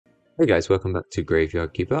Hey guys, welcome back to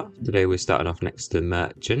Graveyard Keeper. Today we're starting off next to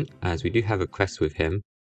Merchant, as we do have a quest with him.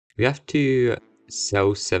 We have to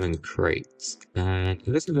sell 7 crates, and it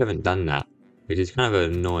looks like we haven't done that, which is kind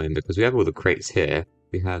of annoying because we have all the crates here.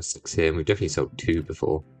 We have 6 here, and we've definitely sold 2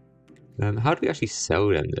 before. How do we actually sell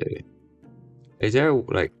them though? Is there,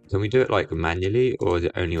 like, can we do it like manually, or is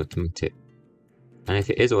it only automatic? And if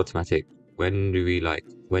it is automatic, when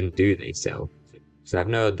do they sell? So I have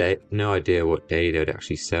no idea what day they would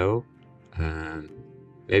actually sell. Um,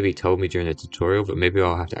 Maybe he told me during the tutorial, but maybe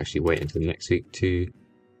I'll have to actually wait until next week to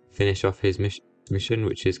finish off his mission,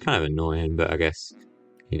 which is kind of annoying, but I guess,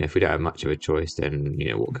 if we don't have much of a choice, then,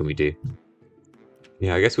 what can we do?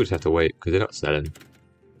 Yeah, I guess we'll just have to wait, because they're not selling.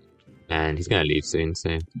 And he's going to leave soon,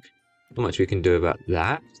 so not much we can do about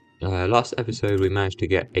that. Last episode, we managed to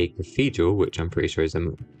get a cathedral, which I'm pretty sure is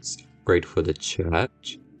a upgrade for the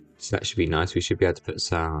church. So that should be nice. We should be able to put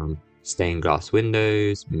some stained glass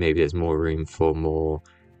windows. Maybe there's more room for more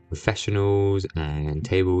professionals and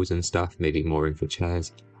tables and stuff. Maybe more room for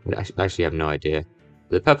chairs. I actually have no idea.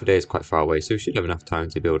 The purple day is quite far away, so we should have enough time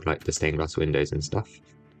to build like the stained glass windows and stuff.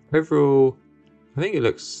 Overall, I think it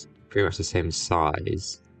looks pretty much the same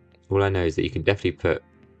size. All I know is that you can definitely put,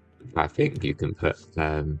 I think you can put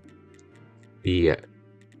the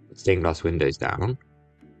stained glass windows down.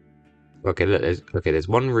 Okay, look, there's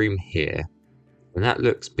one room here, and that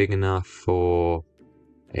looks big enough for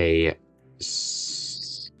a.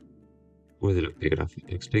 What does it look big enough?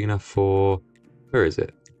 It looks big enough for. Where is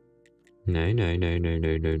it? No.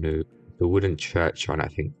 The wooden church shrine, I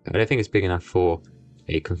think. I don't think it's big enough for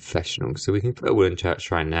a confessional, so we can put a wooden church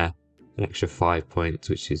shrine there. An extra 5 points,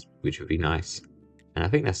 which would be nice. And I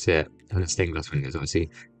think that's it. And the stained glass windows,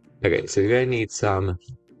 obviously. Okay, so we're gonna need some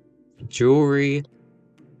jewelry,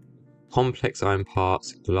 complex iron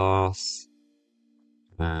parts, glass,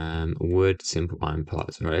 wood, simple iron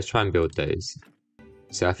parts. Alright, let's try and build those.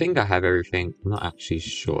 So I think I have everything. I'm not actually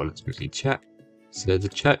sure. Let's quickly check. So the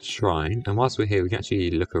church shrine, and whilst we're here, we can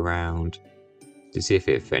actually look around to see if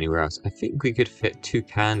it fit anywhere else. I think we could fit 2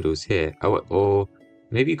 candles here. Oh, or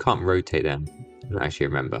maybe you can't rotate them. I don't actually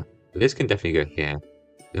remember. But this can definitely go here.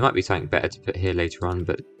 There might be something better to put here later on,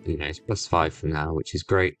 but it's +5 for now, which is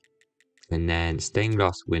great. And then stained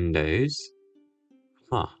glass windows.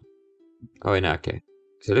 Huh. Oh, no, okay.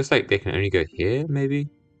 So it looks like they can only go here, maybe?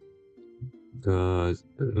 Because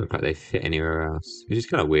it doesn't look like they fit anywhere else. Which is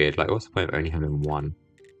kind of weird. Like, what's the point of only having 1?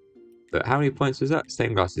 But how many points was that?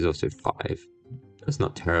 Stained glass is also 5. That's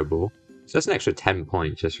not terrible. So that's an extra 10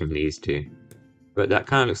 points just from these 2. But that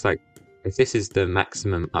kind of looks like, if this is the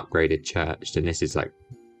maximum upgraded church, then this is like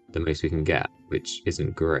the most we can get, which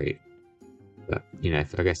isn't great. But,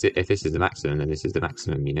 I guess if this is the maximum, then this is the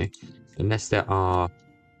maximum, Unless there are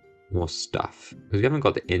more stuff. Because we haven't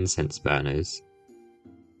got the incense burners.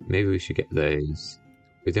 Maybe we should get those.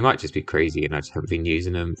 Because they might just be crazy and I just haven't been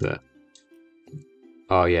using them, but...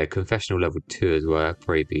 Oh yeah, confessional level 2 as well,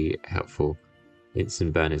 probably be helpful.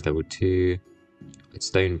 Incense burners level 2.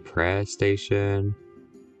 Stone prayer station.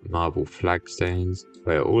 Marble flagstones.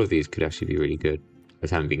 Well, all of these could actually be really good. I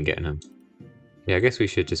just haven't been getting them. Yeah, I guess we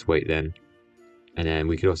should just wait then. And then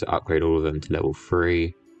we could also upgrade all of them to level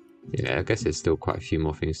 3. Yeah, I guess there's still quite a few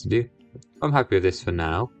more things to do. I'm happy with this for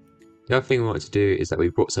now. The other thing we wanted to do is that we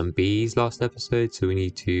brought some bees last episode, so we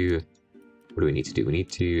need to... What do we need to do? We need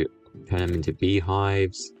to turn them into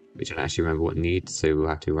beehives, which I don't actually remember what needs, so we'll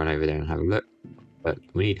have to run over there and have a look. But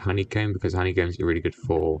we need honeycomb, because honeycombs are really good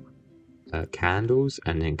for candles,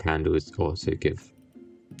 and then candles also give,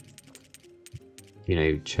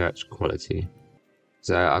 church quality.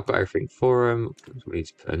 So I've got everything for them. We need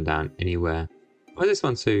to put them down anywhere. Why is this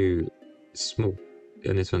one so small?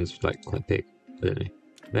 And this one's like quite big. I don't know.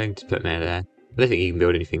 I'm going to put them there. I don't think you can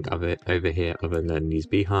build anything of it over here other than these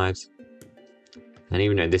beehives. And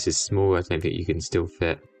even though this is small, I don't think you can still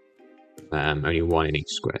fit only 1 in each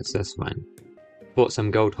square, so that's fine. Bought some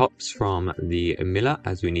gold hops from the miller,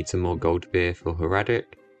 as we need some more gold beer for Horadric.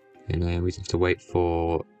 And then we just have to wait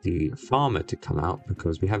for the farmer to come out,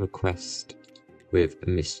 because we have a quest with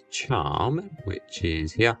Miss Charm, which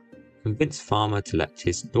is here. Convince farmer to let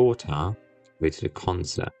his daughter go to the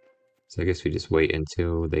concert. So I guess we just wait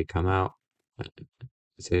until they come out.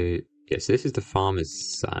 So, yeah, so this is the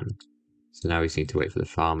farmer's son. So now we just need to wait for the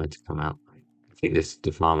farmer to come out. I think this is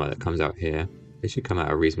the farmer that comes out here. They should come out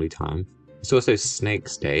at a reasonably time. It's also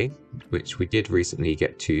Snake's Day, which we did recently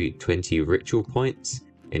get to 20 ritual points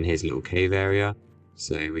in his little cave area.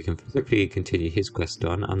 So we can quickly continue his quest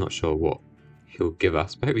on. I'm not sure what he'll give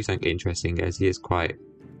us, but hopefully something interesting, as he is quite,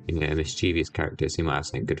 a mischievous character, so he might have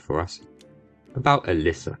something good for us. About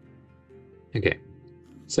Alyssa. Okay,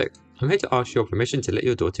 so I'm here to ask your permission to let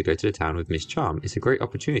your daughter go to the town with Miss Charm. It's a great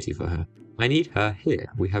opportunity for her. I need her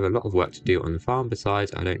here. We have a lot of work to do on the farm.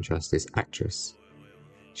 Besides, I don't trust this actress.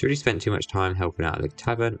 She already spent too much time helping out at the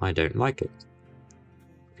tavern. I don't like it.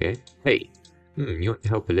 Okay. Hey. You want to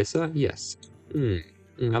help Alyssa? Yes.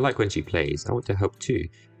 I like when she plays. I want to help too.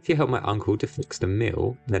 If you help my uncle to fix the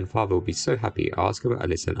mill, then father will be so happy. Ask about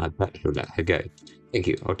Alyssa and I bet he'll let her go. Thank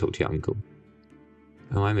you. I'll talk to your uncle.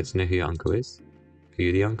 Oh, I'm meant to know who your uncle is. Are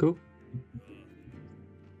you the uncle?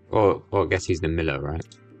 Or I guess he's the miller, right?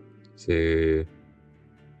 So,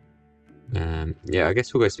 yeah, I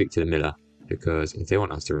guess we'll go speak to the miller, because if they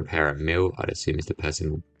want us to repair a mill, I'd assume it's the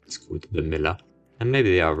person who's called the miller. And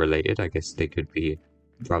maybe they are related. I guess they could be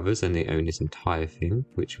brothers and they own this entire thing,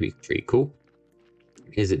 which would be pretty cool.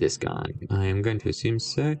 Is it this guy? I am going to assume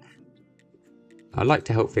so. I'd like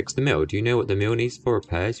to help fix the mill. Do you know what the mill needs for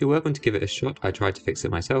repairs? You're welcome to give it a shot. I tried to fix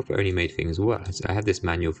it myself, but only made things worse. I had this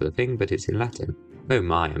manual for the thing, but it's in Latin. Oh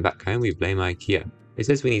my, and back home we blame IKEA. It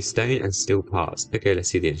says we need stone and steel parts. Okay, let's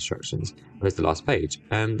see the instructions. Where's the last page?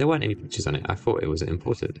 There weren't any pictures on it. I thought it was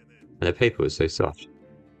important. And the paper was so soft.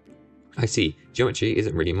 I see. Geometry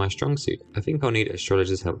isn't really my strong suit. I think I'll need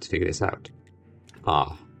astrologer's help to figure this out.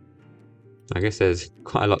 Ah. I guess there's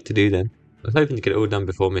quite a lot to do then. I was hoping to get it all done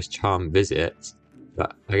before Miss Charm visits.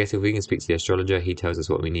 But I guess if we can speak to the astrologer, he tells us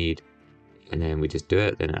what we need, and then we just do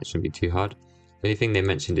it, then that shouldn't be too hard. The only thing they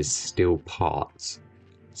mentioned is steel parts.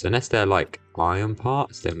 So unless they're like iron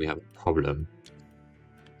parts, then we have a problem.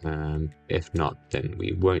 If not, then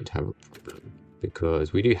we won't have a problem.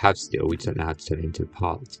 Because we do have steel, we just don't know how to turn it into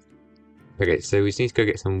parts. Okay, so we just need to go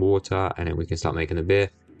get some water, and then we can start making the beer,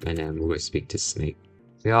 and then we'll go speak to Snake.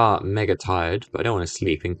 We are mega tired, but I don't want to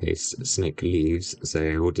sleep in case Snake leaves,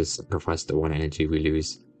 so we'll just sacrifice the 1 energy we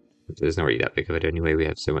lose. It's not really that big of it anyway, we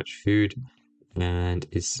have so much food. And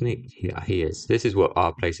is Snake here? He is. This is what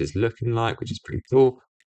our place is looking like, which is pretty cool.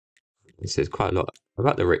 It says quite a lot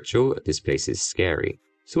about the ritual. This place is scary.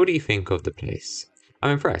 So what do you think of the place?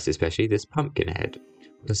 I'm impressed, especially this pumpkin head.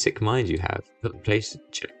 What a sick mind you have. Got the place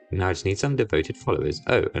checked. Now I just need some devoted followers.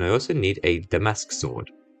 Oh, and I also need a Damask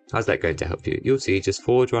sword. How's that going to help you? You'll see, just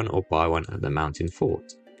forge one or buy one at the mountain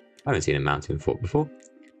fort. I haven't seen a mountain fort before.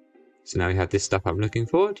 So now we have this stuff I'm looking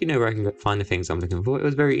for. Do you know where I can find the things I'm looking for? It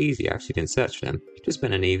was very easy, I actually didn't search for them. Just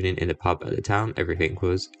spent an evening in the pub at the town, everything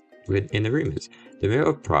was in the rumours. The Mirror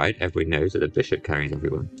of Pride, everybody knows that the bishop carries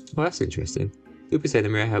everyone. Well, that's interesting. People say the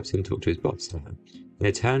mirror helps him talk to his boss. An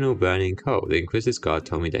eternal burning coal. The Inquisitor's guard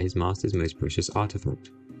told me that his master's most precious artifact.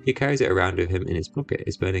 He carries it around with him in his pocket.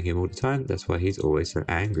 It's burning him all the time. That's why he's always so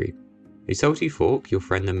angry. A salty fork, your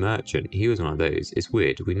friend the merchant. He was one of those. It's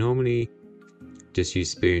weird. We normally just use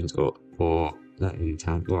spoons or that in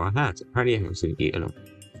town or our hands. Apparently everyone's going to eat a lot.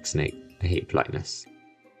 Snake. I hate politeness.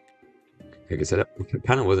 Okay, so that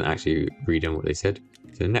panel wasn't actually reading what they said.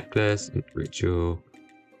 So necklace, ritual.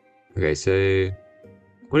 Okay, so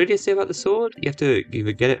what did he say about the sword? You have to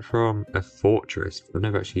either get it from a fortress. I've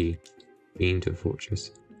never actually been to a fortress.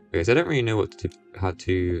 Okay, so I don't really know how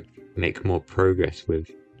to make more progress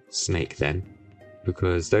with Snake then,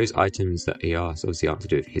 because those items that he asked obviously aren't to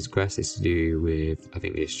do with his quest. It's to do with, I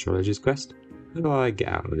think, the astrologer's quest. How do I get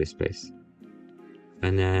out of this place?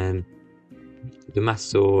 And then the mass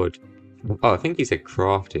sword. Oh, I think he said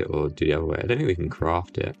craft it or do the other way. I don't think we can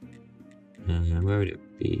craft it. Where would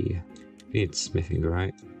it be? We need smithing,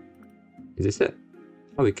 right? Is this it?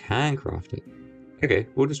 Oh, we can craft it. Okay,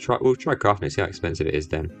 we'll try crafting it, see how expensive it is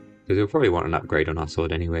then. Because we'll probably want an upgrade on our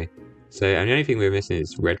sword anyway. So, and the only thing we're missing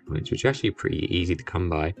is red points, which are actually pretty easy to come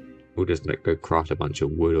by. We'll just go craft a bunch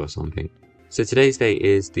of wood or something. So today's day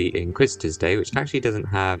is the Inquisitor's Day, which actually doesn't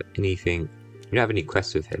have anything. We don't have any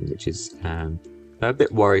quests with him, which is a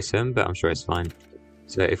bit worrisome, but I'm sure it's fine.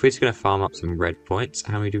 So if we're just going to farm up some red points,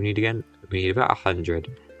 how many do we need again? We need about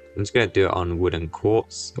 100. I'm just going to do it on wooden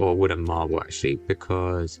quartz or wooden marble actually,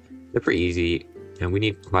 because they're pretty easy, and we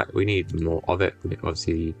need more of it.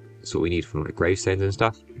 Obviously, that's what we need for like gravestones and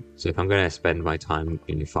stuff. So if I'm going to spend my time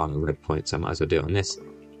farming red points, I might as well do it on this.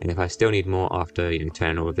 And if I still need more after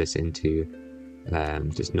turning all of this into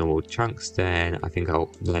just normal chunks, then I think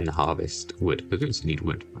I'll then harvest wood, because we also need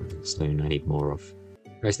wood. Stone I need more of.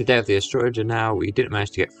 It's the day of the astrologer now. We didn't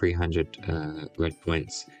manage to get 300 red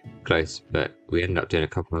points close, but we ended up doing a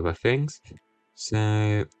couple of other things.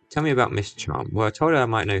 So tell me about Miss Charm. Well, I told her I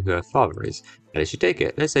might know who her father is. Let she take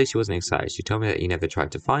it. Let's say she wasn't excited. She told me that you never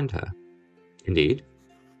tried to find her. Indeed.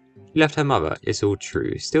 She left her mother. It's all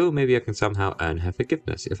true. Still, maybe I can somehow earn her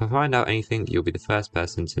forgiveness. If I find out anything, you'll be the first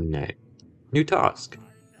person to know. New task.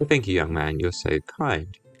 Well, thank you, young man. You're so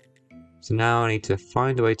kind. So now I need to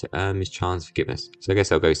find a way to earn Miss Charm's forgiveness. So I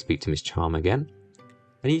guess I'll go speak to Miss Charm again.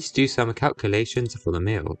 I need to do some calculations for the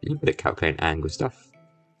meal. You put it calculating angle stuff.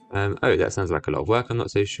 Oh, that sounds like a lot of work. I'm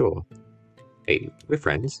not so sure. Hey, we're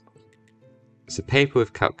friends. It's a paper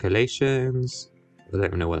with calculations. I don't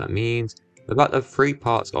even know what that means. About the 3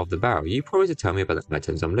 parts of the barrel. You promised to tell me about the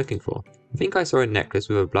items I'm looking for. I think I saw a necklace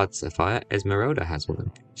with a blood sapphire. Esmeralda has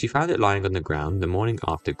one. She found it lying on the ground the morning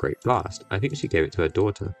after Great Blast. I think she gave it to her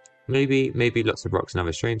daughter. Maybe lots of rocks and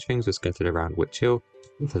other strange things were scattered around Witch Hill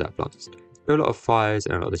after that blast. There were a lot of fires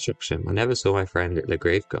and a lot of destruction. I never saw my friend the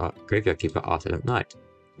graveyard keeper after that night.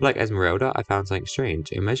 Like Esmeralda, I found something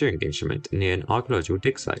strange, a measuring instrument near an archaeological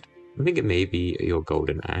dig site. I think it may be your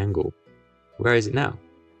golden angle. Where is it now?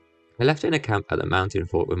 I left it in a camp at the mountain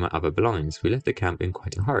fort with my other belongings. We left the camp in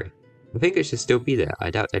quite a hurry. I think it should still be there. I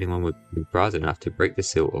doubt anyone would be brazen enough to break the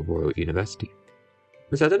seal of Royal University.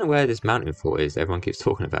 Because I don't know where this mountain fort is everyone keeps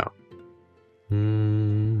talking about.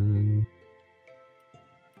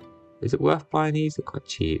 Is it worth buying these? They're quite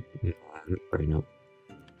cheap. No, probably not.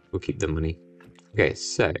 We'll keep the money. Okay,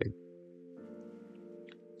 so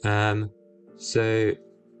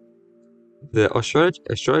the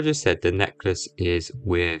astrologer said the necklace is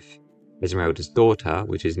with Esmeralda's daughter,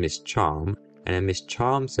 which is Miss Charm, and then Miss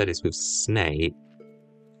Charm said it's with Snake,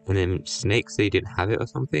 and then Snake said he didn't have it or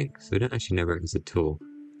something, so we don't actually know where it is at all.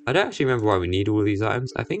 I don't actually remember why we need all of these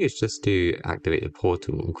items. I think it's just to activate the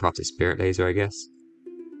portal and craft a spirit laser, I guess.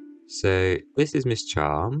 So this is Miss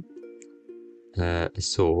Charm, a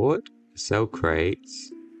sword, sell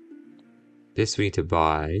crates. This we need to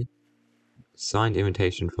buy. Signed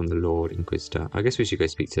invitation from the Lord Inquisitor. I guess we should go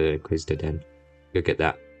speak to the Inquisitor then. Go get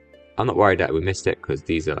that. I'm not worried that we missed it because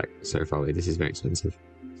these are like so far away. This is very expensive.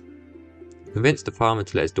 Convince the farmer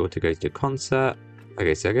to let his daughter go to the concert.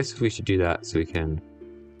 Okay, so I guess we should do that so we can...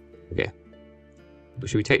 Okay.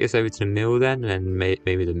 Should we take this over to the mill then? And then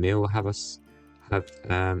maybe the mill will have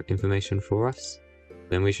information for us.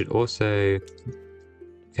 Then we should also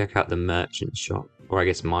check out the merchant shop. Or I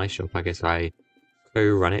guess my shop. I guess I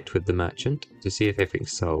co-run it with the merchant to see if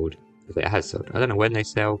everything's sold. If it has sold. I don't know when they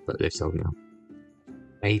sell, but they've sold now.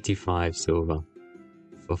 85 silver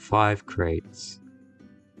for 5 crates.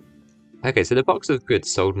 Okay, so the box of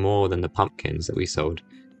goods sold more than the pumpkins that we sold,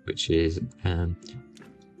 which is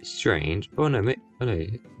strange. Oh no,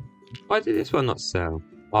 why did this one not sell?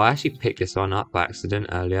 Oh, I actually picked this one up by accident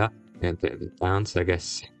earlier and put it down, so I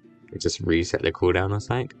guess it just reset the cooldown or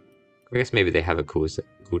something. I guess maybe they have a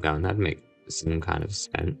cooldown. That'd make some kind of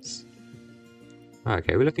sense.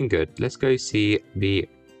 Okay, we're looking good. Let's go see the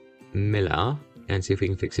miller and see if we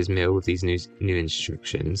can fix his mill with these new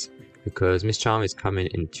instructions, because Miss Charm is coming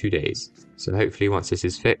in 2 days. So hopefully once this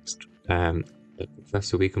is fixed, the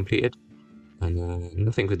quest will be completed. And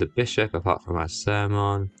nothing with the bishop apart from our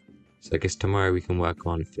sermon. So I guess tomorrow we can work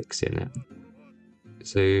on fixing it.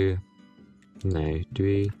 So, no, do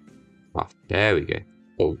we? Oh, there we go.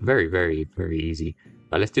 Oh, very, very, very easy.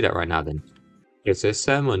 Right, let's do that right now then. Okay, so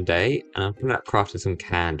sermon day, and I'm putting out crafting some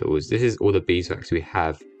candles. This is all the beeswax we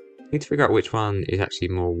have. I need to figure out which one is actually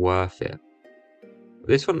more worth it.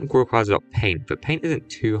 This one requires a lot of paint, but paint isn't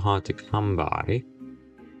too hard to come by.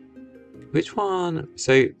 Which one?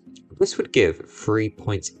 So this would give 3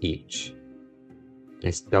 points each. And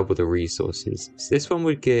it's double the resources. So this one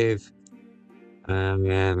would give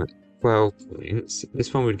 12 points.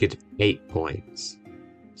 This one would give 8 points.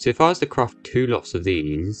 So if I was to craft 2 lots of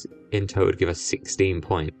these, in total it would give us 16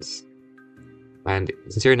 points. And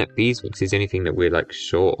considering that beeswax is anything that we're like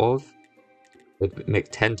short of, it would make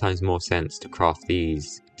 10 times more sense to craft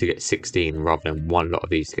these to get 16 rather than 1 lot of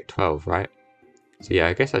these to get 12, right? So yeah,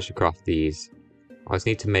 I guess I should craft these. I just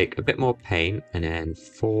need to make a bit more paint and then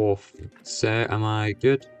 4. So am I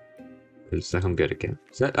good? It looks like I'm good again.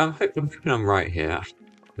 So I'm hoping I'm right here.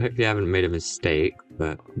 Hopefully I haven't made a mistake,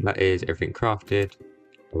 but that is everything crafted.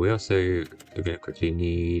 We also are going to quickly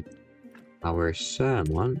need our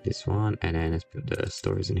sermon, this one, and then let's put the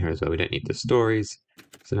stories in here as well. We don't need the stories.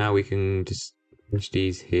 So now we can just push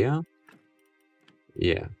these here.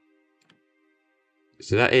 Yeah.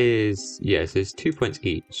 So that is, yeah, so it's 2 points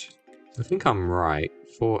each. I think I'm right.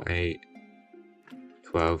 4, 8,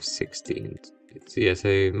 12, 16. So yeah,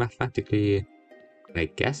 so mathematically, I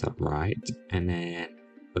guess I'm right. And then,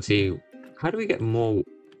 let's see, how do we get more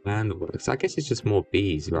landworks? I guess it's just more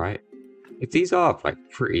bees, right? If these are like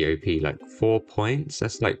pretty OP, like 4 points,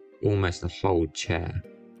 that's like almost a whole chair.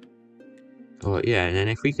 Oh yeah, and then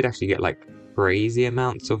if we could actually get like crazy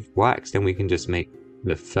amounts of wax, then we can just make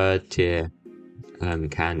the 3rd tier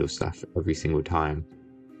candle stuff every single time,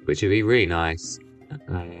 which would be really nice.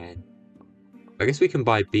 I guess we can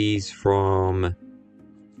buy bees from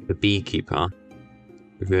the beekeeper,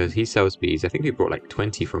 because he sells bees. I think we brought like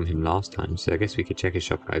 20 from him last time, so I guess we could check his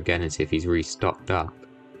shop out again and see if he's restocked up.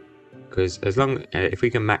 Because as long if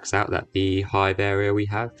we can max out that bee hive area we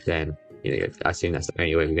have, then I assume that's the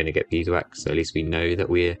only way we're going to get beeswax. So at least we know that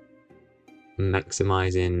we're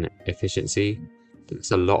maximizing efficiency.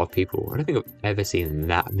 It's a lot of people. I don't think I've ever seen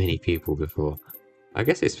that many people before. I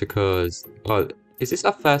guess it's because, oh, is this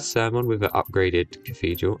our first sermon with an upgraded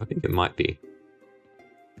cathedral? I think it might be.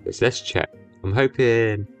 So let's check. I'm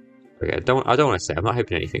hoping. Okay, I don't want to say. I'm not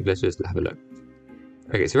hoping anything. Let's just have a look.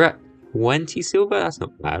 Okay, so we're at 20 silver. That's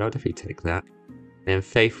not bad. I'll definitely take that. And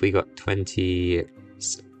faith, we got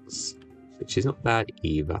 26, which is not bad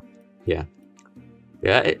either. Yeah,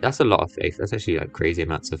 that's a lot of faith. That's actually like crazy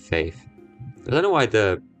amounts of faith. I don't know why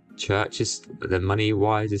the church is, the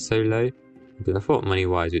money-wise is so low. Because I thought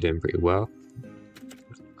money-wise we're doing pretty well.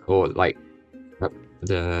 Or like,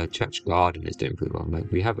 the church garden is doing pretty well.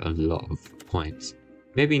 Like, we have a lot of points.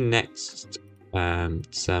 Maybe next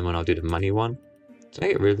sermon I'll do the money one. Did I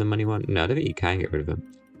get rid of the money one? No, I don't think you can get rid of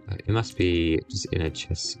them. It must be just in a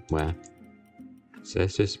chest somewhere. So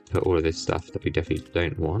let's just put all of this stuff that we definitely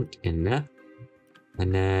don't want in there.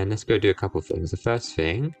 And then let's go do a couple of things. The first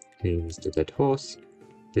thing is the dead horse.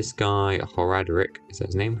 This guy, Horadric, is that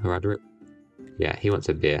his name? Horadric? Yeah, he wants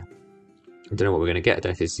a beer. I don't know what we're going to get. I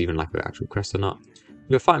don't know if it's even like an actual quest or not.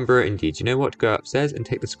 You're a fine brewer indeed. You know what? Go upstairs and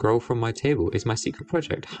take the scroll from my table. It's my secret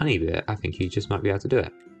project, honey beer. I think you just might be able to do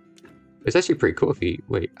it. It's actually pretty cool if you...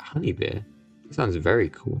 Wait, honey beer? That sounds very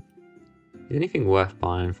cool. Is anything worth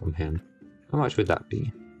buying from him? How much would that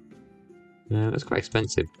be? That's quite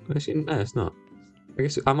expensive. Actually, no, it's not. I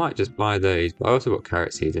guess I might just buy those, but I also got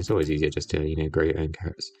carrot seeds. It's always easier just to, grow your own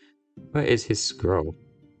carrots. Where is his scroll?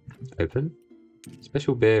 Open.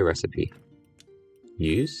 Special beer recipe.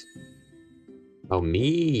 Use. Oh,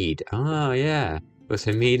 mead. Ah, yeah. Well,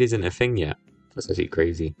 so mead isn't a thing yet. That's actually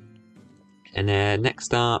crazy. And then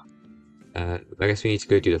next up, I guess we need to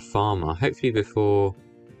go do the farmer. Hopefully before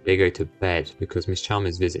they go to bed, because Miss Charm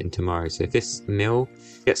is visiting tomorrow. So if this mill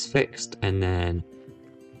gets fixed and then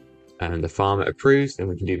the farmer approves, then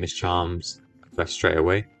we can do Miss Charm's quest straight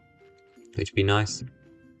away, which would be nice.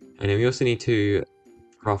 And then we also need to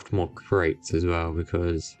craft more crates as well,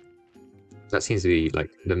 because that seems to be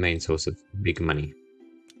like the main source of big money.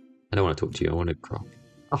 I don't want to talk to you, I want to craft.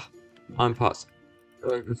 Ah, iron parts.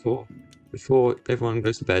 Before everyone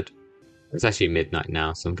goes to bed. It's actually midnight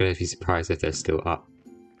now, so I'm going to be surprised if they're still up.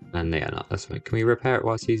 And they are not, that's fine. Can we repair it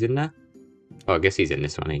whilst he's in there? Oh, I guess he's in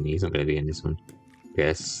this one, ain't he? He's not going to be in this one.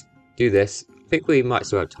 Yes, do this. I think we might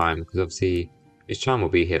still have time, because obviously Miss Charm will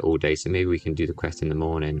be here all day, so maybe we can do the quest in the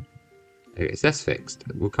morning. Okay, so that's fixed.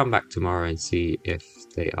 We'll come back tomorrow and see if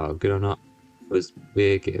they are good or not. What does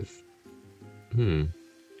beer give? I don't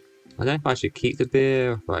know if I should keep the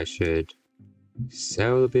beer, or if I should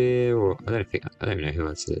sell the beer, or I don't even know who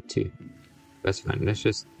I'd sell it to. That's fine. Let's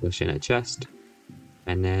just push in a chest.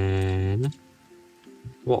 And then...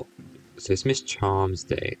 what? So it's Miss Charm's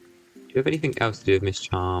day. Do you have anything else to do with Miss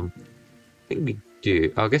Charm? I think we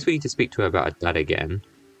do. Oh, I guess we need to speak to her about her dad again.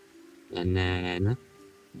 And then...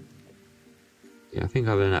 yeah, I think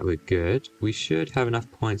other than that we're good. We should have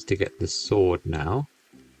enough points to get the sword now.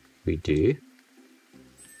 We do.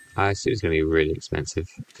 I assume it's going to be really expensive.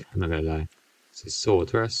 I'm not going to lie. So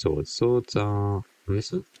swords, where are swords? Swords are on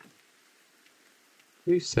this one.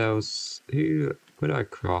 Who sells... where do I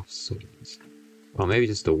craft swords? Well, maybe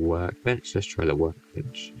just a workbench. Let's try the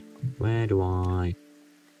workbench. Where do I...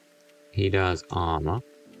 he does armor.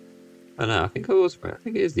 Oh no, I think I was right. I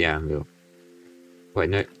think it is the anvil. Wait,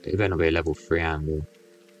 no, it better not be a level 3 anvil.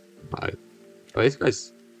 Uh oh. Oh,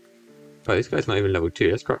 this guy's not even level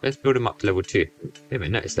 2. Let's build him up to level 2. I haven't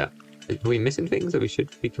even noticed that. Are we missing things that we should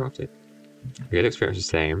be crafted? Okay, it looks pretty much the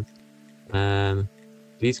same.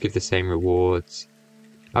 These give the same rewards.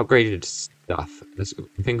 Upgraded stuff. I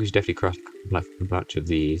think we should definitely craft like a bunch of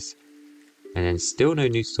these. And then still no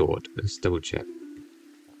new sword. Let's double check.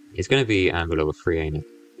 It's going to be anvil level 3, ain't it?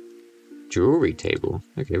 Jewelry table.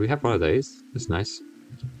 Okay, we have one of those. That's nice.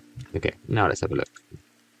 Okay, now let's have a look.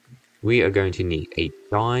 We are going to need a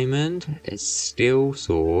diamond, a steel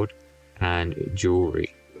sword, and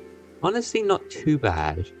jewelry. Honestly, not too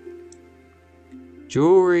bad.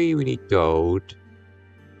 Jewelry, we need gold.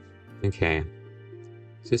 Okay.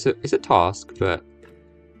 So it's a task, but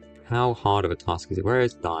how hard of a task is it? Where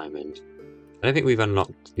is diamond? I don't think we've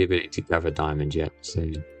unlocked the ability to gather diamond yet, so...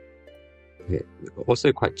 okay.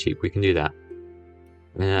 Also quite cheap, we can do that.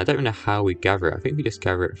 And I don't know how we gather it. I think we just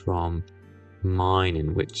gather it from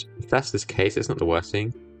mining, which, if that's the case, it's not the worst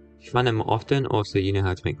thing. If you find them more often, also you know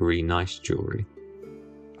how to make really nice jewelry.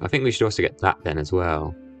 I think we should also get that then as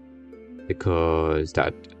well. because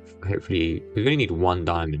that hopefully we only need 1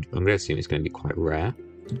 diamond. I'm going to assume it's going to be quite rare,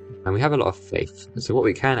 and we have a lot of faith. So what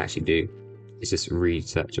we can actually do is just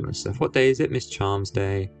research about stuff. What day is it? Miss Charms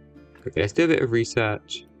Day. Okay, let's do a bit of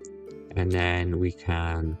research, and then we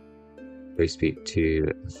can go speak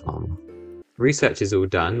to the farmer. Research is all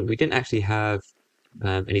done. We didn't actually have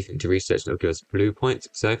anything to research that will give us blue points,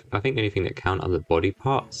 so I think anything that count are the body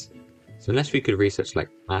parts. So unless we could research like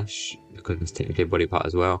Ash, because it's technically a body part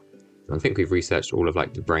as well. I think we've researched all of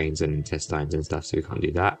like the brains and intestines and stuff, so we can't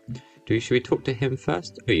do that. Should we talk to him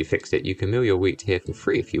first? Oh, you fixed it. You can mill your wheat here for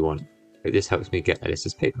free if you want. But this helps me get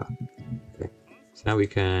Alyssa's paper. Okay. So now we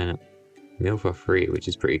can mill for free, which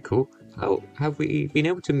is pretty cool. How have we been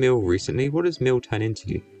able to mill recently? What does mill turn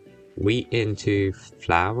into? Wheat into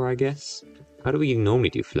flour, I guess? How do we normally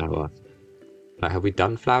do flour? Like, have we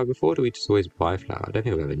done flour before? Or do we just always buy flour? I don't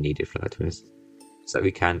think we've ever needed flour, to be honest. So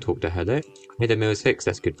we can talk to her though. Hey, the mill is fixed.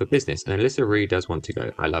 That's good for business. And Alyssa really does want to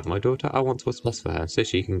go. I love my daughter. I want what's best for her, so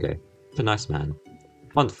she can go. It's a nice man.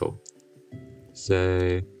 Wonderful.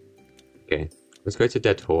 So, okay. Let's go to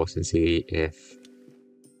Dead Horse and see if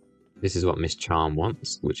this is what Miss Charm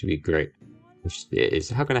wants, which would be great. It is.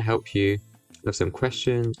 How can I help you? I have some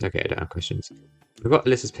questions. Okay, I don't have questions. We've got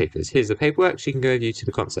Alyssa's papers. Here's the paperwork. She can go with you to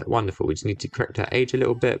the concert. Wonderful. We just need to correct her age a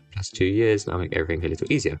little bit. Plus 2 years. That'll make everything a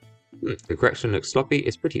little easier. The correction looks sloppy.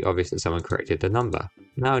 It's pretty obvious that someone corrected the number.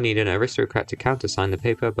 Now I need an aristocrat to countersign the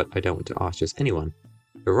paper, but I don't want to ask just anyone.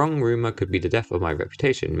 The wrong rumour could be the death of my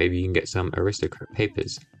reputation. Maybe you can get some aristocrat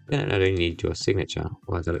papers. Then I don't need your signature.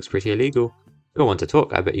 Well, that looks pretty illegal. You'll want to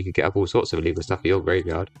talk. I bet you could get up all sorts of illegal stuff for your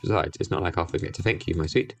graveyard. Besides, it's not like I'll forget to thank you, my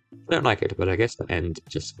sweet. I don't like it, but I guess the end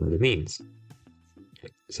just for the means.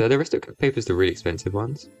 Okay. So the aristocrat papers, the really expensive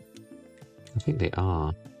ones? I think they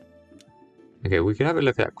are. Okay, we can have a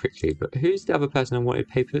look at that quickly, but who's the other person who wanted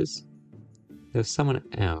papers? There was someone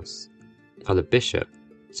else. Oh, the bishop.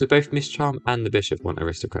 So both Miss Charm and the bishop want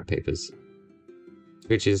aristocrat papers.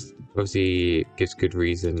 Which is, obviously, gives good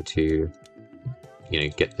reason to, you know,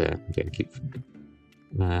 get the... keep...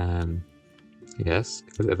 yes,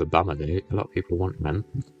 a bit of a bummer though. A lot of people want them.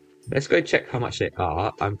 Let's go check how much they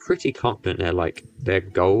are. I'm pretty confident they're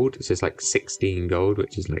gold. So it's like 16 gold,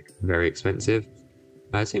 which is like very expensive.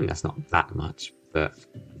 I assume that's not that much, but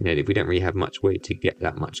you know, we don't really have much way to get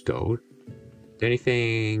that much gold. The only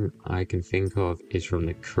thing I can think of is from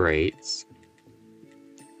the crates.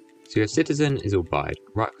 So your citizen is all buy.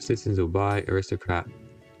 Right, citizens all buy. Aristocrat.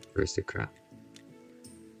 Aristocrat.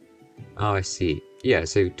 Oh, I see. Yeah,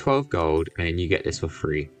 so 12 gold, and you get this for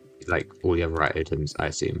free. Like all the other items, I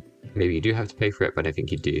assume. Maybe you do have to pay for it, but I don't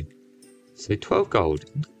think you do. So 12 gold.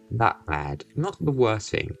 That bad. Not the worst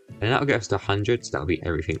thing. And that'll get us to 100, so that'll be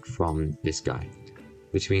everything from this guy.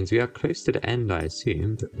 Which means we are close to the end, I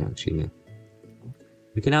assume, but actually no.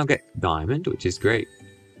 We can now get diamond, which is great.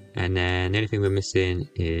 And then the only thing we're missing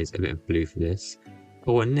is a bit of blue for this.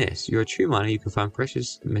 Oh, and this. You're a true miner, you can find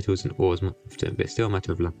precious metals and ores more often, but it's still a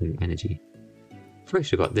matter of luck and energy. Probably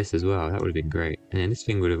should have got this as well, that would have been great. And then this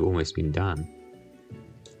thing would have almost been done.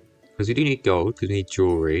 Because we do need gold, because we need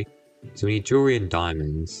jewellery. So we need jewellery and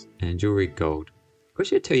diamonds, and jewellery gold. I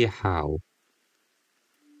should tell you how.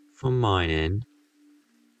 From mining.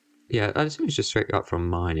 Yeah, I assume it's just straight up from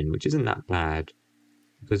mining, which isn't that bad.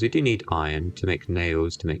 Because we do need iron to make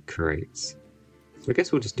nails, to make crates. So I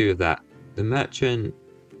guess we'll just do that. The merchant...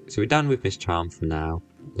 So we're done with Miss Charm for now.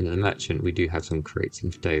 And the merchant, we do have some crates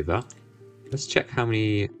left over. Let's check how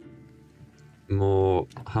much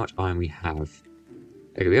iron we have.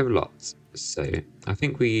 Okay, we have lots. So I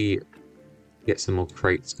think we get some more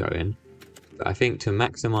crates going. But I think to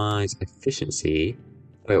maximize efficiency,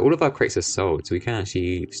 all of our crates are sold, so we can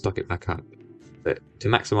actually stock it back up. But to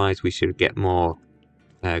maximize, we should get more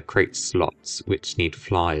crate slots, which need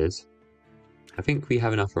flyers. I think we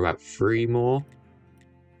have enough for about 3 more,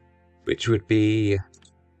 which would be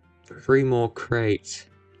 3 more crates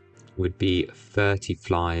would be 30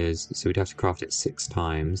 flyers, so we'd have to craft it 6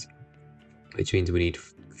 times, which means we need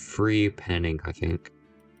 3 pen and ink, I think.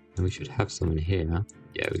 And we should have some in here.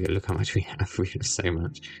 Yeah, look how much we have. We have so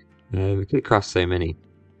much. We could craft so many.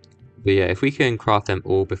 But yeah, if we can craft them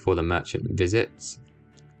all before the merchant visits,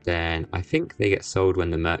 then I think they get sold when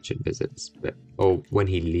the merchant visits, or when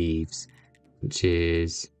he leaves, which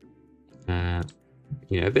is,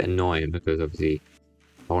 you know, a bit annoying because obviously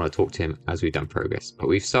I want to talk to him as we've done progress. But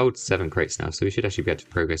we've sold 7 crates now, so we should actually be able to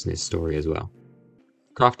progress in his story as well.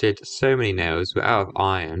 Crafted so many nails. We're out of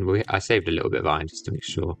iron. I saved a little bit of iron just to make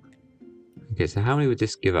sure. Okay, so how many would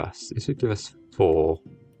this give us? This would give us 4.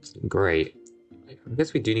 Great. I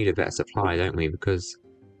guess we do need a better supply, don't we? Because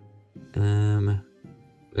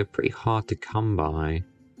they're pretty hard to come by.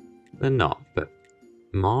 They're not, but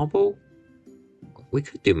marble? We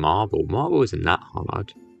could do marble. Marble isn't that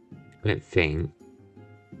hard. I don't think.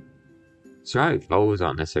 Ceramic bowls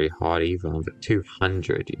aren't necessarily hard either, but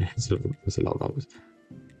 200, you know, it's a lot of bowls.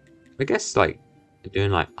 I guess, like, doing,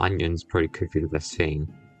 like, onions probably could be the best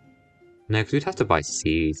thing. No, because we'd have to buy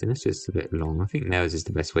seeds, and it's just a bit long. I think nails is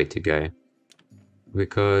the best way to go.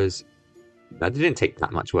 Because that didn't take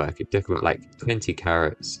that much work. It took about, like, 20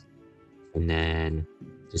 carrots, and then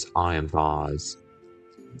just iron bars.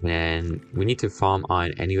 And then we need to farm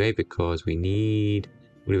iron anyway, because we need...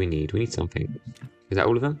 What do we need? We need something. Is that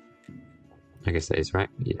all of them? I guess that is, right?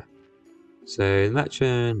 Yeah. So, the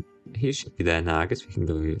merchant, he should be there now. I guess we can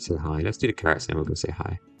go say hi. Let's do the carrots and we'll go say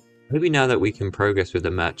hi. Maybe now that we can progress with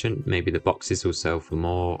the merchant, maybe the boxes will sell for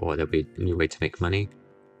more, or there'll be a new way to make money.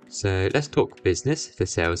 So, let's talk business. The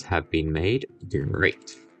sales have been made.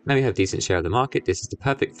 Great. Now we have a decent share of the market. This is the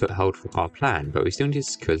perfect foothold for our plan, but we still need to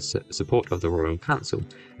secure the support of the Royal Council.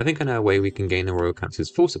 I think I know a way we can gain the Royal Council's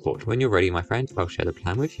full support. When you're ready, my friend, I'll share the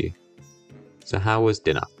plan with you. So how was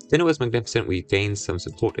dinner? Dinner was magnificent. We gained some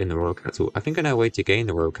support in the Royal Council. I think I know a way to gain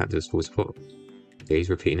the Royal Council's full support. Okay, he's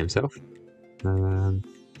repeating himself.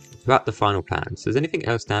 About the final plans. Does anything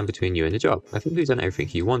else stand between you and the job? I think we've done everything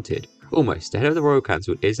you wanted. Almost. The head of the Royal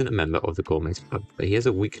Council isn't a member of the Gourmet's Club, but he has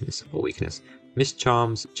a weakness. What weakness? Miss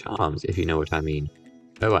Charm's charms, if you know what I mean.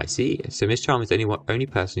 Oh, I see. So Miss Charm is the only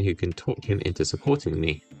person who can talk him into supporting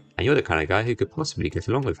me. And you're the kind of guy who could possibly get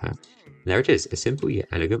along with her. And there it is. A simple yet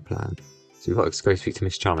elegant plan. So we've got to go speak to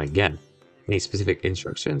Miss Charm again. Any specific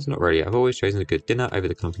instructions? Not really. I've always chosen a good dinner over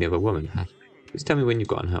the company of a woman. Please tell me when you've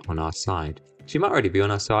gotten her on our side. She might already be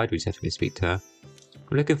on our side. We just have to go speak to her.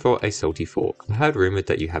 I'm looking for a salty fork. I heard rumoured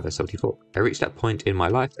that you have a salty fork. I reached that point in my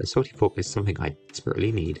life. A salty fork is something I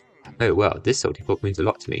desperately need. Oh well, this salty fork means a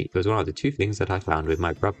lot to me. It was one of the 2 things that I found with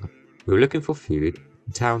my brother. We were looking for food,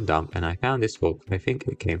 a town dump, and I found this fork. I think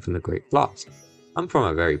it came from the Great Blast. I'm from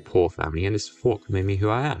a very poor family, and this fork made me who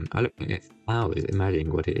I am. I looked at it for hours,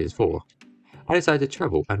 imagining what it is for. I decided to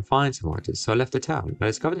travel and find some answers, so I left the town. I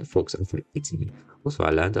discovered that forks are for eating. Also,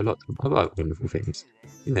 I learned a lot about wonderful things.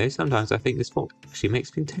 You know, sometimes I think this fork actually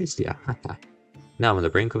makes me tastier. Now I'm on the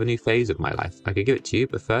brink of a new phase of my life. I could give it to you,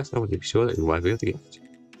 but first I want to be sure that you're worthy of the gift.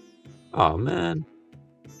 Oh man.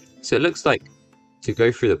 So it looks like to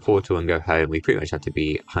go through the portal and go home, we pretty much have to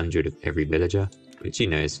be 100 of every villager, which you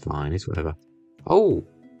know is fine, it's whatever. Oh!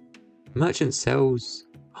 Merchant sells...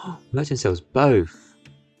 Oh, merchant sells both.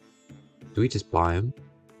 Do we just buy them?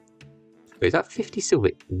 Wait, is that 50 silver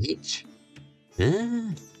each?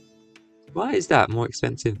 Why is that more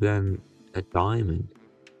expensive than a diamond?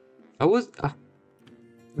 I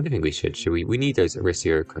don't think we should we? We need those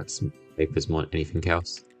aristocrats papers more than anything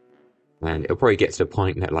else. And it'll probably get to the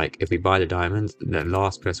point that, like, if we buy the diamonds, the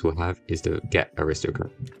last quest we'll have is to get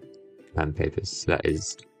aristocrat papers. So that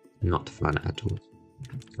is not fun at all.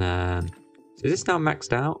 So is this now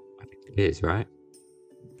maxed out? I think it is, right?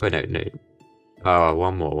 Oh, no. Oh,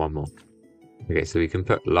 one more. Okay, so we can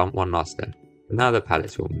put one last then. And now the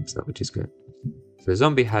pallets are all mixed up, which is good. So the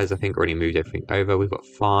zombie has, I think, already moved everything over. We've got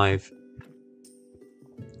 5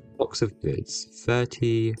 box of goods.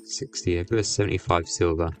 30, 60, I give us 75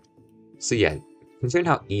 silver. So yeah, considering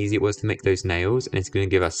how easy it was to make those nails, and it's going to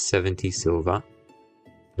give us 70 silver,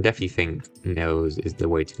 I definitely think nails is the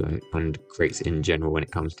way to go, and crates in general when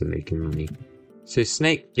it comes to making money. So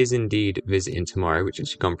Snake is indeed visiting tomorrow, which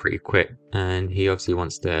has gone pretty quick, and he obviously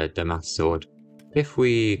wants the Damask sword. If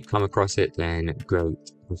we come across it, then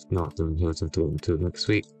great. If not, then we'll have to do it until next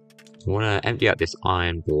week. I want to empty out this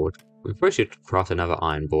iron board. We probably should craft another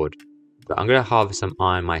iron board, but I'm going to harvest some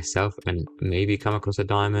iron myself and maybe come across a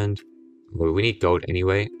diamond. Well, we need gold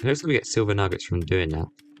anyway. It looks like we get silver nuggets from doing that.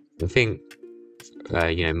 I think,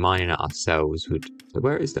 you know, mining it ourselves would...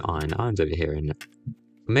 Where is the iron? The iron's over here, isn't it?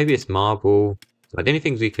 Maybe it's marble. Like, the only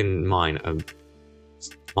things we can mine are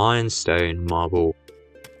iron, stone, marble,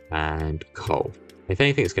 and coal. If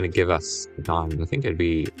anything is going to give us a diamond, I think it'd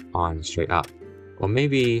be iron straight up. Or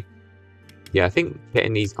maybe... Yeah, I think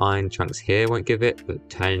getting these iron chunks here won't give it, but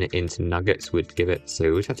turning it into nuggets would give it. So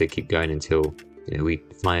we'll just have to keep going until, you know, we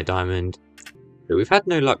find a diamond. But we've had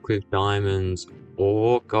no luck with diamonds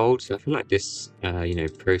or gold, so I feel like this, you know,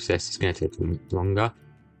 process is going to take longer.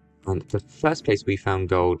 And the first place we found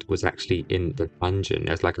gold was actually in the dungeon.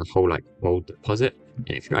 There's like a whole like gold deposit, and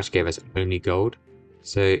it pretty much gave us only gold.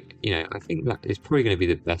 So, you know, I think that is probably going to be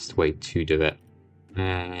the best way to do it.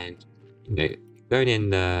 And, you know, going in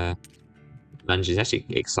the dungeon is actually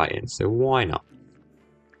exciting, so why not?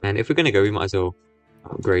 And if we're going to go, we might as well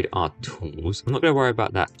upgrade our tools. I'm not going to worry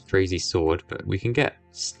about that crazy sword, but we can get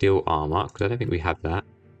steel armor, because I don't think we have that.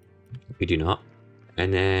 We do not.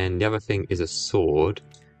 And then the other thing is a sword.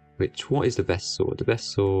 What is the best sword? The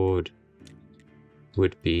best sword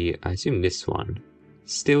would be, I assume, this one.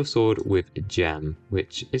 Steel sword with a gem,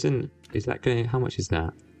 which isn't... Is that going to... How much is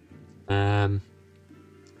that? I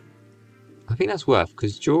think that's worth,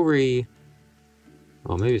 because jewelry...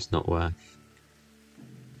 Oh, maybe it's not worth.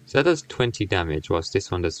 So that does 20 damage, whilst this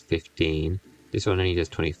one does 15. This one only does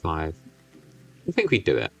 25. I think we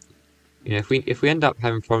do it. You know, if we end up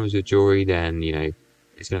having problems with jewelry, then, you know,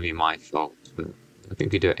 it's going to be my fault. But I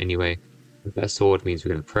think we do it anyway. The better sword means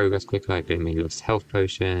we're going to progress quicker, like getting maybe less health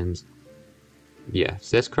potions. Yeah,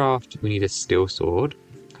 so let's craft. We need a steel sword.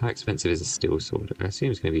 How expensive is a steel sword? I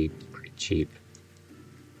assume it's going to be pretty cheap.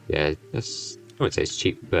 Yeah, that's... I wouldn't say it's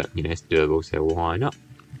cheap, but, you know, it's doable, so why not?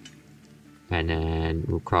 And then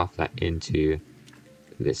we'll craft that into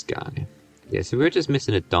this guy. Yeah, so we're just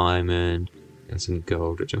missing a diamond and some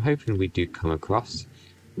gold, which I'm hoping we do come across. I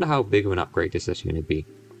don't know how big of an upgrade this is actually going to be.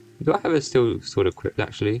 Do I have a steel sword equipped,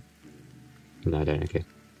 actually? No, I don't. Okay.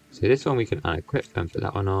 So this one we can unequip and put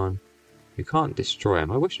that one on. We can't destroy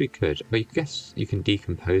them. I wish we could. But I guess you can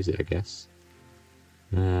decompose it, I guess.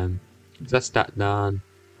 So that's that done.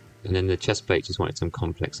 And then the chest plate just wanted some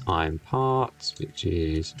complex iron parts, which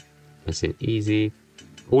is nice and easy.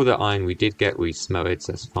 All the iron we did get, we smelted,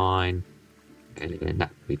 so that's fine. And then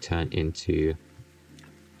that we turn into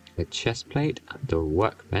a chest plate at the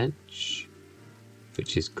workbench,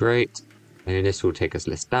 which is great. And then this will take us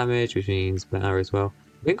less damage, which means better as well.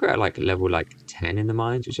 I think we're at like level like 10 in the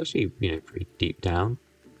mines, which is actually, you know, pretty deep down.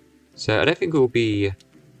 So I don't think we'll be...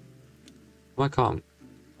 Oh, I can't.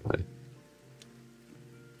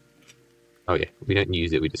 Oh yeah, we don't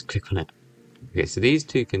use it, we just click on it. Okay, so these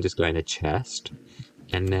two can just go in a chest.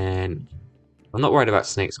 And then... I'm not worried about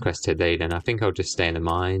Snake's quest today then. I think I'll just stay in the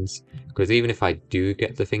mines. Because even if I do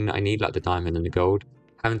get the thing that I need, like the diamond and the gold,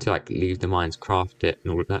 having to like leave the mines, craft it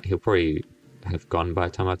and all of that, he'll probably have gone by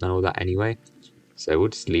the time I've done all that anyway. So we'll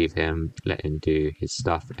just leave him, let him do his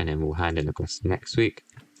stuff, and then we'll hand in the quest next week.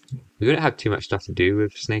 We don't have too much stuff to do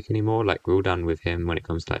with Snake anymore. Like, we're all done with him when it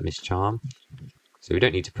comes to like Miss Charm. So we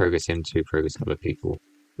don't need to progress him to progress other people.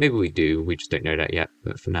 Maybe we do, we just don't know that yet.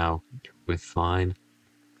 But for now, we're fine.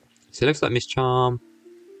 So it looks like Miss Charm.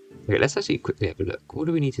 Okay, let's actually quickly have a look. What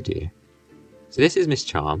do we need to do? So this is Miss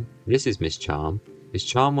Charm. This is Miss Charm. Miss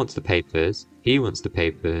Charm wants the papers. He wants the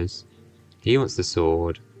papers. He wants the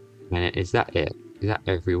sword. And is that it? Is that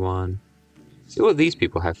everyone? So all of these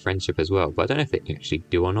people have friendship as well, but I don't know if they actually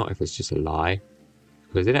do or not, if it's just a lie.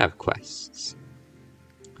 Because they don't have quests.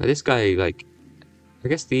 Like this guy, like... I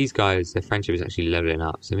guess these guys, their friendship is actually leveling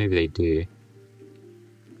up, so maybe they do.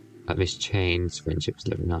 Like Miss Chain's friendship's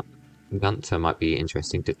leveling up. Gunter might be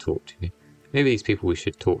interesting to talk to. Maybe these people we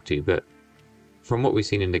should talk to, but... From what we've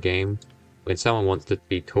seen in the game, when someone wants to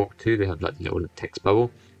be talked to, they have like a little text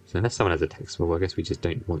bubble. So unless someone has a text bubble, I guess we just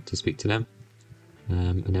don't want to speak to them.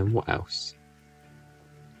 And then what else?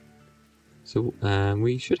 So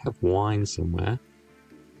we should have wine somewhere.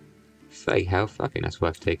 30 health, I think that's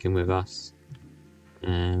worth taking with us.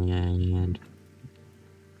 And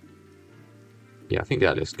yeah, I think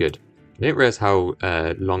that looks good. I didn't realise how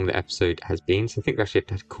long the episode has been, so I think we actually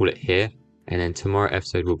have to call it here. And then tomorrow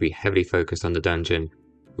episode will be heavily focused on the dungeon.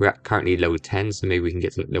 We're at currently level 10, so maybe we can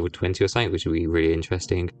get to level 20 or something, which will be really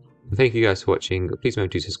interesting. And thank you guys for watching. Please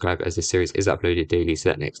remember to subscribe as this series is uploaded daily, so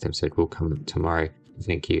that next episode will come tomorrow.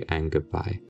 Thank you and goodbye.